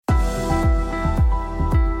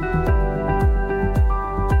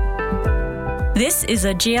This is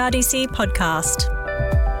a GRDC podcast.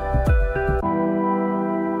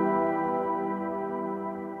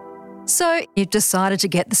 So you've decided to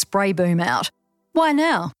get the spray boom out. Why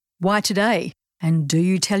now? Why today? And do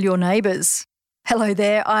you tell your neighbours? Hello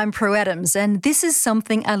there, I'm Prue Adams, and this is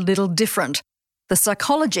something a little different. The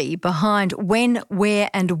psychology behind when, where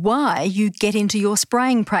and why you get into your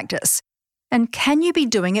spraying practice. And can you be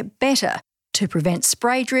doing it better to prevent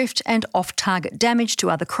spray drift and off-target damage to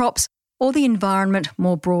other crops or the environment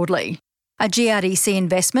more broadly? A GRDC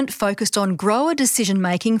investment focused on grower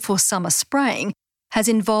decision-making for summer spraying has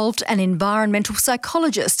involved an environmental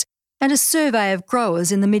psychologist and a survey of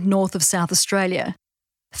growers in the mid-north of South Australia.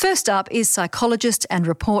 First up is psychologist and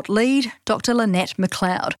report lead Dr. Lynette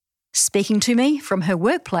McLeod, speaking to me from her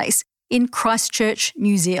workplace in Christchurch,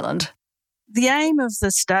 New Zealand. The aim of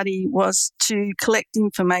the study was to collect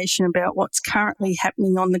information about what's currently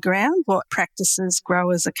happening on the ground, what practices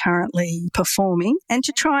growers are currently performing, and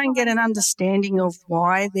to try and get an understanding of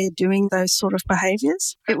why they're doing those sort of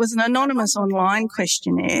behaviours. It was an anonymous online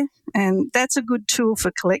questionnaire, and that's a good tool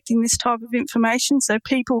for collecting this type of information so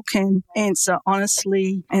people can answer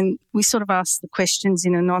honestly, and we sort of ask the questions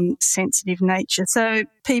in a non-sensitive nature so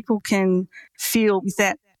people can feel with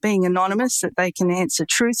that being anonymous, that they can answer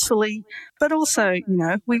truthfully, but also,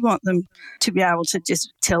 we want them to be able to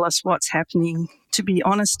just tell us what's happening, to be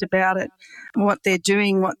honest about it, what they're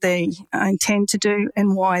doing, what they intend to do,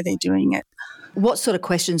 and why they're doing it. What sort of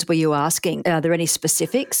questions were you asking? Are there any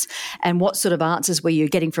specifics? And what sort of answers were you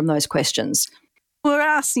getting from those questions? We're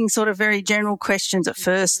asking sort of very general questions at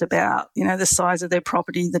first about, the size of their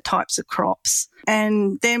property, the types of crops.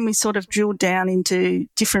 And then we sort of drilled down into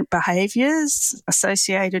different behaviours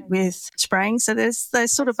associated with spraying. So there's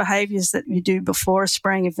those sort of behaviours that you do before a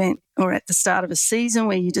spraying event or at the start of a season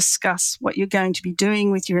where you discuss what you're going to be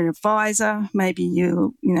doing with your advisor. Maybe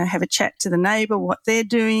you have a chat to the neighbour, what they're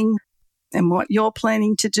doing and what you're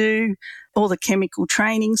planning to do, all the chemical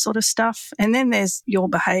training sort of stuff. And then there's your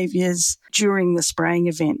behaviours during the spraying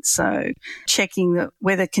event. So checking the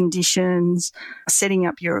weather conditions, setting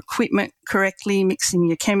up your equipment correctly, mixing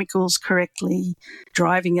your chemicals correctly,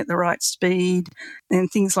 driving at the right speed and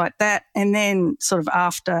things like that. And then sort of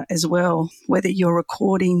after as well, whether you're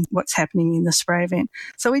recording what's happening in the spray event.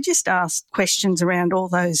 So we just asked questions around all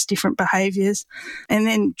those different behaviours and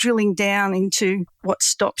then drilling down into what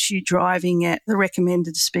stops you driving at the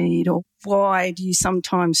recommended speed, or why do you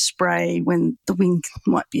sometimes spray when the wind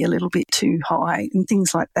might be a little bit too high and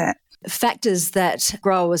things like that. Factors that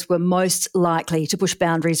growers were most likely to push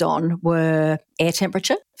boundaries on were air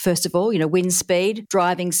temperature, first of all, wind speed,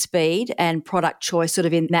 driving speed and product choice, sort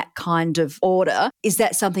of in that kind of order. Is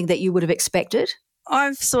that something that you would have expected?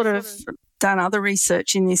 I've sort of done other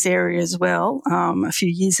research in this area as well. A few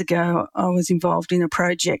years ago, I was involved in a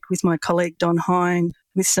project with my colleague Don Hine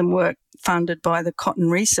with some work funded by the Cotton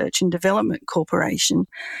Research and Development Corporation.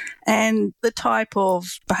 And the type of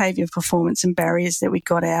behaviour, performance and barriers that we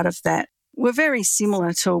got out of that were very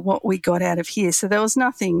similar to what we got out of here. So there was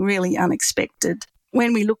nothing really unexpected.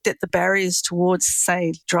 When we looked at the barriers towards,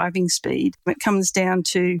 say, driving speed, it comes down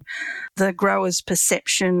to the grower's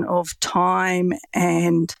perception of time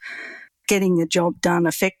and getting the job done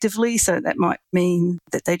effectively. So that might mean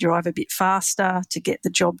that they drive a bit faster to get the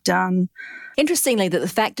job done. Interestingly, that the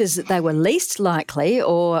factors that they were least likely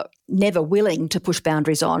or never willing to push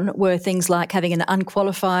boundaries on were things like having an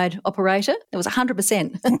unqualified operator. It was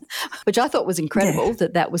 100%, which I thought was incredible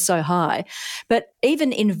that was so high. But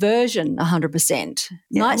even inversion, 100%.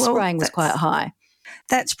 Night spraying was quite high.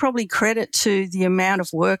 That's probably credit to the amount of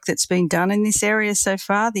work that's been done in this area so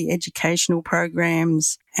far, the educational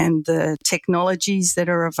programs and the technologies that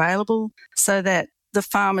are available so that the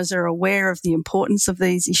farmers are aware of the importance of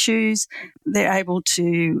these issues. They're able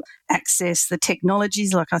to access the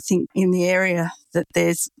technologies, like I think in the area that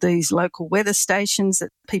there's these local weather stations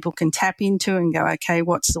that people can tap into and go, okay,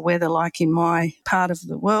 what's the weather like in my part of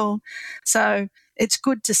the world? So it's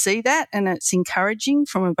good to see that, and it's encouraging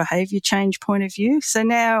from a behaviour change point of view. So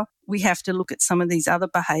now we have to look at some of these other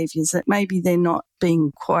behaviours that maybe they're not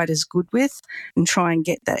being quite as good with and try and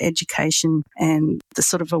get that education and the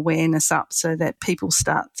sort of awareness up so that people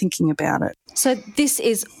start thinking about it. So this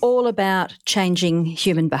is all about changing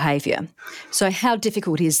human behaviour. So how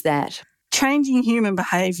difficult is that? Changing human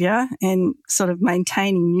behaviour and sort of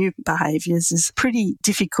maintaining new behaviours is pretty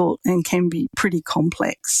difficult and can be pretty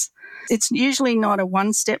complex. It's usually not a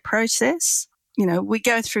one-step process. We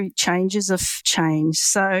go through changes of change.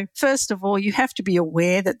 So first of all, you have to be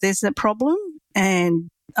aware that there's a problem and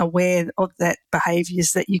aware of that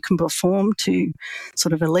behaviours that you can perform to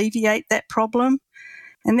sort of alleviate that problem.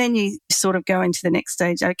 And then you sort of go into the next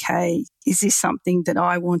stage, okay, is this something that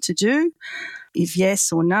I want to do? If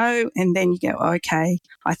yes or no, and then you go, okay,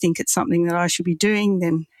 I think it's something that I should be doing,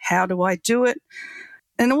 then how do I do it?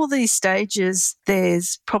 And all these stages,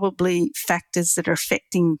 there's probably factors that are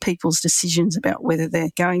affecting people's decisions about whether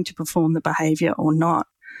they're going to perform the behaviour or not.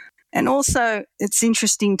 And also, it's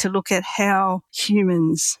interesting to look at how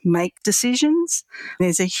humans make decisions.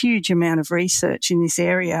 There's a huge amount of research in this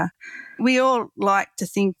area. We all like to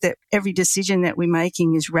think that every decision that we're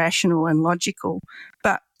making is rational and logical,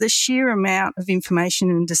 but the sheer amount of information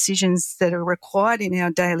and decisions that are required in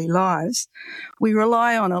our daily lives, we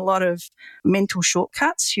rely on a lot of mental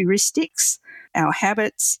shortcuts, heuristics, our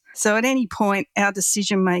habits. So at any point, our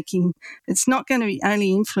decision making, it's not going to be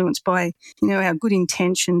only influenced by, our good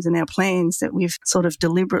intentions and our plans that we've sort of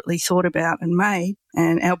deliberately thought about and made,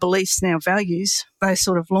 and our beliefs and our values, those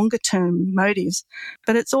sort of longer term motives,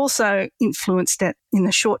 but it's also influenced in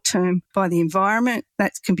the short term by the environment.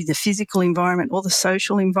 That can be the physical environment or the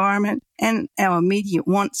social environment, and our immediate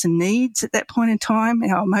wants and needs at that point in time,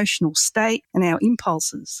 our emotional state and our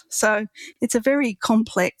impulses. So it's a very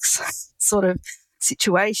complex sort of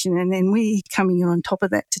situation, and then we coming in on top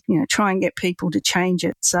of that to try and get people to change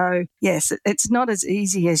it. So yes, it's not as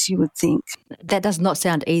easy as you would think. That does not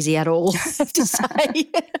sound easy at all, I have to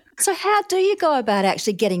say. So how do you go about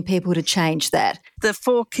actually getting people to change that? The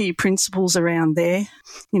 4 key principles around there,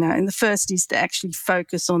 and the first is to actually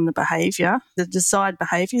focus on the behaviour, the desired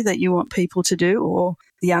behaviour that you want people to do, or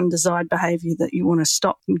the undesired behaviour that you want to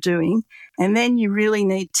stop them doing. And then you really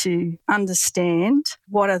need to understand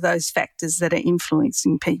what are those factors that are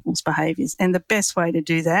influencing people's behaviours. And the best way to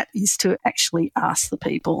do that is to actually ask the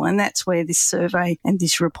people. And that's where this survey and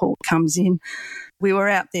this report comes in. We were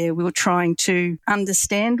out there, we were trying to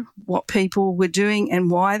understand what people were doing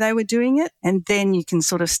and why they were doing it. And then you can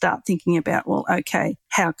sort of start thinking about, well, okay,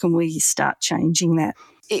 how can we start changing that?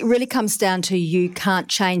 It really comes down to you can't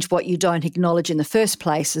change what you don't acknowledge in the first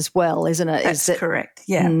place as well, isn't it? That's correct.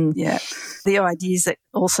 Yeah, yeah. The ideas that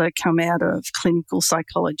also come out of clinical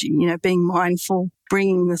psychology, being mindful,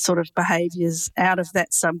 bringing the sort of behaviours out of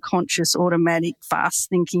that subconscious, automatic,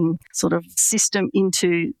 fast-thinking sort of system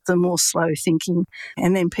into the more slow thinking.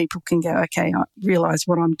 And then people can go, okay, I realise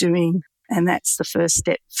what I'm doing. And that's the first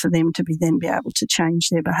step for them to then be able to change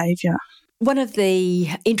their behaviour. One of the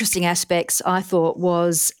interesting aspects I thought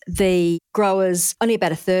was the growers, only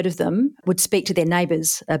about a third of them would speak to their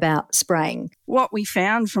neighbours about spraying. What we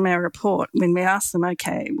found from our report when we asked them,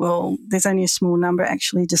 okay, well, there's only a small number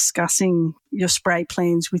actually discussing your spray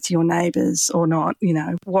plans with your neighbours or not,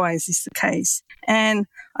 why is this the case? And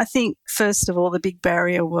I think, first of all, the big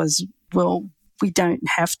barrier was, well, we don't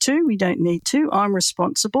have to, we don't need to, I'm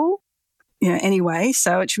responsible. Anyway,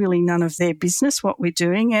 so it's really none of their business what we're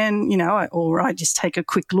doing. And, or I just take a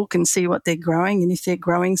quick look and see what they're growing. And if they're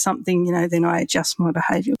growing something, then I adjust my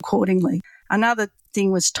behaviour accordingly. Another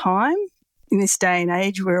thing was time. In this day and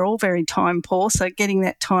age, we're all very time poor. So getting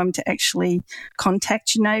that time to actually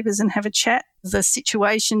contact your neighbours and have a chat. The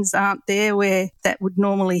situations aren't there where that would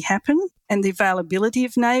normally happen. And the availability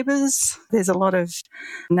of neighbours. There's a lot of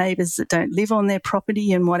neighbours that don't live on their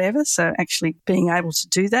property and whatever, so actually being able to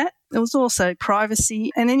do that. There was also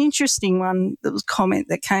privacy, and an interesting one that was comment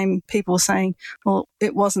that came, people were saying, well,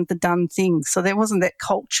 it wasn't the done thing. So there wasn't that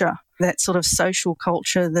culture, that sort of social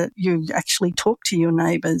culture that you actually talk to your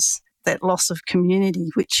neighbours, that loss of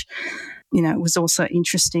community, which was also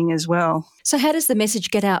interesting as well. So how does the message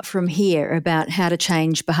get out from here about how to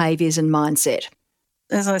change behaviours and mindset?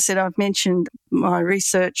 As I said, I've mentioned my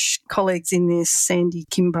research colleagues in this, Sandy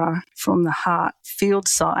Kimber from the Heart field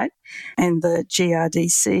site and the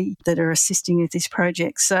GRDC that are assisting with this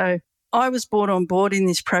project. So I was brought on board in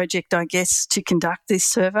this project, I guess, to conduct this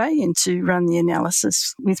survey and to run the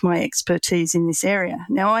analysis with my expertise in this area.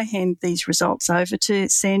 Now, I hand these results over to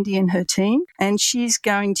Sandy and her team, and she's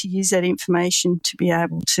going to use that information to be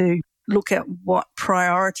able to look at what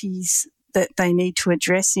priorities that they need to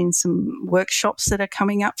address in some workshops that are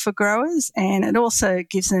coming up for growers. And it also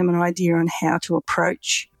gives them an idea on how to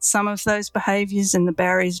approach some of those behaviours and the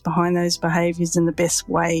barriers behind those behaviours and the best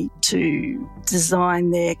way to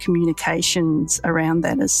design their communications around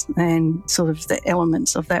that and sort of the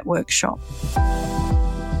elements of that workshop.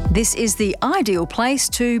 This is the ideal place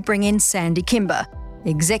to bring in Sandy Kimber,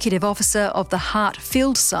 Executive Officer of the Heart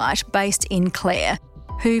field site based in Clare,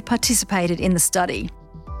 who participated in the study.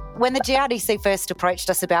 When the GRDC first approached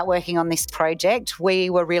us about working on this project,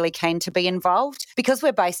 we were really keen to be involved. Because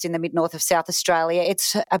we're based in the mid-north of South Australia,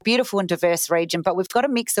 it's a beautiful and diverse region, but we've got a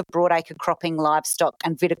mix of broadacre cropping, livestock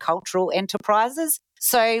and viticultural enterprises.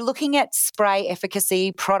 So looking at spray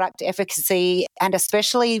efficacy, product efficacy, and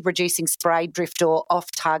especially reducing spray drift or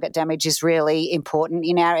off-target damage is really important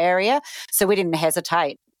in our area. So we didn't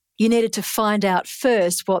hesitate. You needed to find out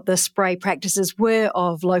first what the spray practices were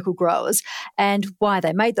of local growers and why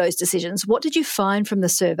they made those decisions. What did you find from the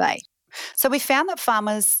survey? So we found that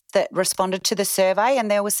farmers that responded to the survey,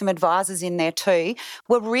 and there were some advisors in there too,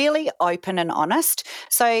 were really open and honest.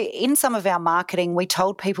 So in some of our marketing, we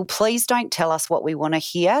told people, please don't tell us what we want to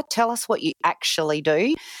hear. Tell us what you actually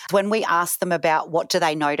do. When we asked them about what do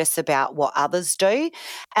they notice about what others do,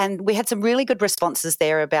 and we had some really good responses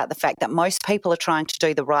there about the fact that most people are trying to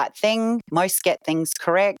do the right thing. Most get things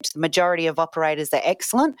correct. The majority of operators are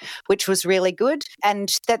excellent, which was really good.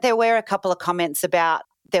 And that there were a couple of comments about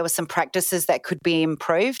there were some practices that could be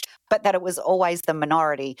improved, but that it was always the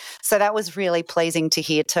minority. So that was really pleasing to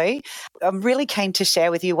hear too. I'm really keen to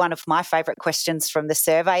share with you one of my favourite questions from the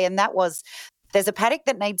survey, and that was, there's a paddock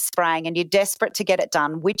that needs spraying and you're desperate to get it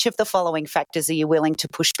done. Which of the following factors are you willing to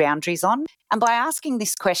push boundaries on? And by asking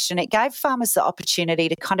this question, it gave farmers the opportunity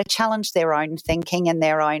to kind of challenge their own thinking and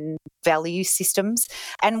their own value systems.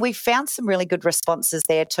 And we found some really good responses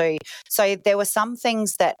there too. So there were some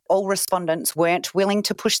things that all respondents weren't willing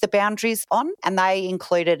to push the boundaries on, and they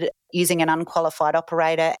included using an unqualified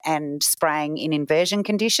operator and spraying in inversion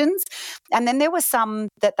conditions. And then there were some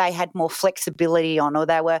that they had more flexibility on, or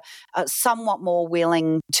they were somewhat more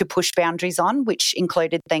willing to push boundaries on, which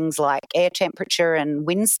included things like air temperature and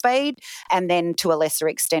wind speed, and then to a lesser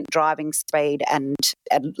extent driving speed, and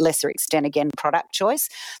a lesser extent again product choice.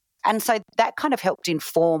 And so that kind of helped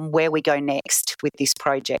inform where we go next with this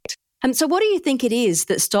project. And so what do you think it is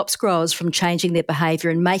that stops growers from changing their behaviour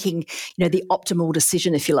and making, the optimal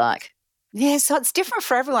decision, if you like? Yeah, so it's different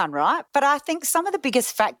for everyone, right? But I think some of the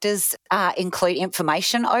biggest factors include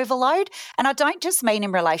information overload. And I don't just mean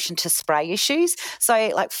in relation to spray issues.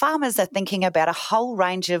 So like farmers are thinking about a whole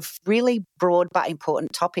range of really broad but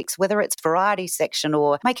important topics, whether it's variety section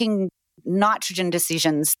or making nitrogen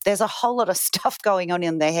decisions. There's a whole lot of stuff going on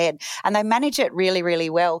in their head, and they manage it really,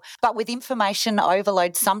 really well. But with information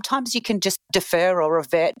overload, sometimes you can just defer or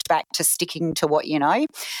revert back to sticking to what you know.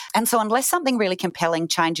 And so unless something really compelling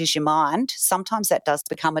changes your mind, sometimes that does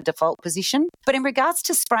become a default position. But in regards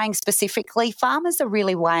to spraying specifically, farmers are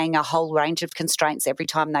really weighing a whole range of constraints every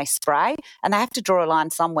time they spray, and they have to draw a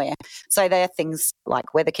line somewhere. So there are things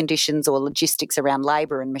like weather conditions or logistics around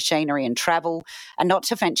labour and machinery and travel, and not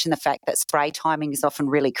to mention the fact that spray timing is often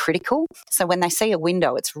really critical. So when they see a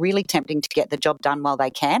window, it's really tempting to get the job done while they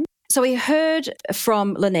can. So we heard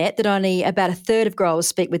from Lynette that only about a third of growers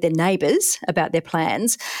speak with their neighbours about their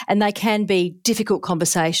plans, and they can be difficult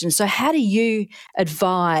conversations. So how do you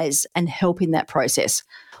advise and help in that process?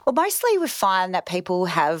 Well, mostly we find that people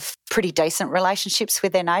have pretty decent relationships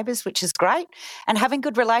with their neighbours, which is great. And having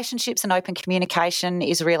good relationships and open communication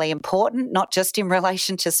is really important, not just in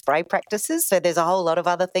relation to spray practices. So there's a whole lot of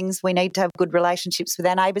other things we need to have good relationships with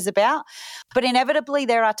our neighbours about. But inevitably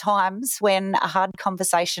there are times when a hard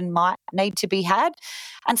conversation might need to be had.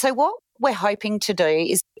 And so what we're hoping to do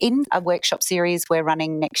is, in a workshop series we're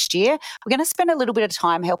running next year, we're going to spend a little bit of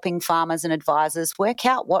time helping farmers and advisors work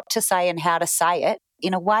out what to say and how to say it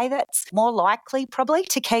in a way that's more likely probably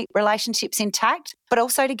to keep relationships intact, but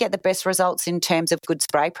also to get the best results in terms of good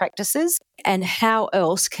spray practices. And how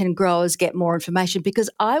else can growers get more information? Because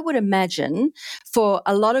I would imagine for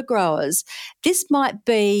a lot of growers, this might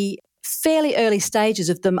be fairly early stages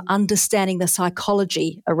of them understanding the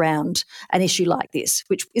psychology around an issue like this,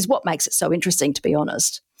 which is what makes it so interesting, to be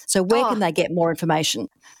honest. So where can they get more information?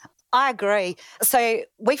 I agree. So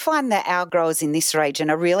we find that our growers in this region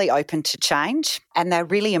are really open to change, and they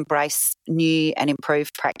really embrace new and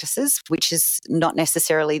improved practices, which is not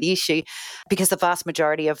necessarily the issue because the vast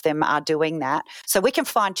majority of them are doing that. So we can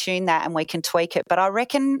fine tune that and we can tweak it. But I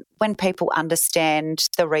reckon when people understand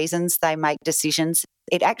the reasons they make decisions,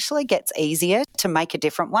 it actually gets easier to make a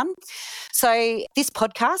different one. So this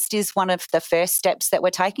podcast is one of the first steps that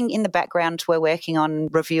we're taking. In the background, we're working on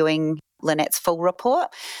reviewing Lynette's full report.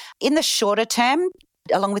 In the shorter term,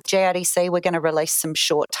 along with GRDC, we're going to release some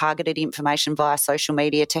short targeted information via social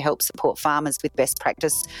media to help support farmers with best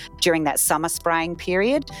practice during that summer spraying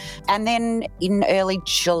period. And then in early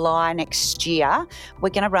July next year, we're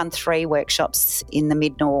going to run 3 workshops in the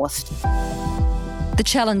mid-north. The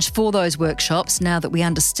challenge for those workshops, now that we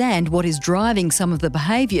understand what is driving some of the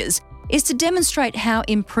behaviours, is to demonstrate how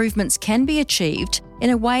improvements can be achieved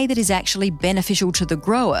in a way that is actually beneficial to the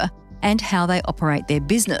grower and how they operate their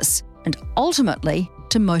business, and ultimately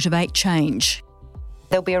to motivate change.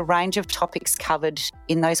 There'll be a range of topics covered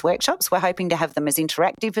in those workshops. We're hoping to have them as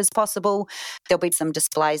interactive as possible. There'll be some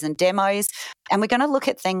displays and demos. And we're going to look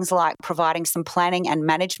at things like providing some planning and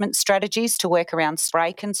management strategies to work around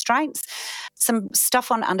spray constraints, some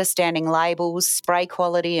stuff on understanding labels, spray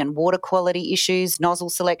quality and water quality issues, nozzle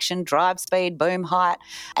selection, drive speed, boom height,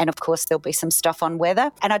 and of course there'll be some stuff on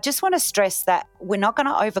weather. And I just want to stress that we're not going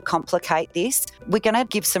to overcomplicate this. We're going to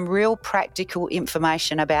give some real practical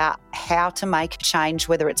information about how to make a change,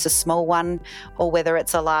 whether it's a small one or whether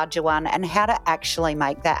it's a larger one, and how to actually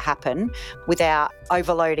make that happen without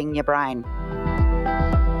overloading your brain.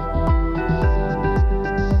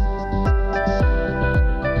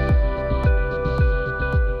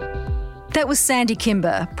 That was Sandy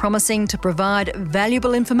Kimber, promising to provide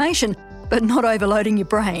valuable information, but not overloading your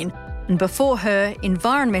brain. And before her,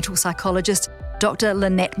 environmental psychologist Dr.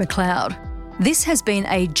 Lynette McLeod. This has been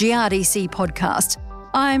a GRDC podcast.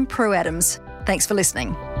 I'm Prue Adams. Thanks for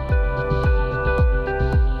listening.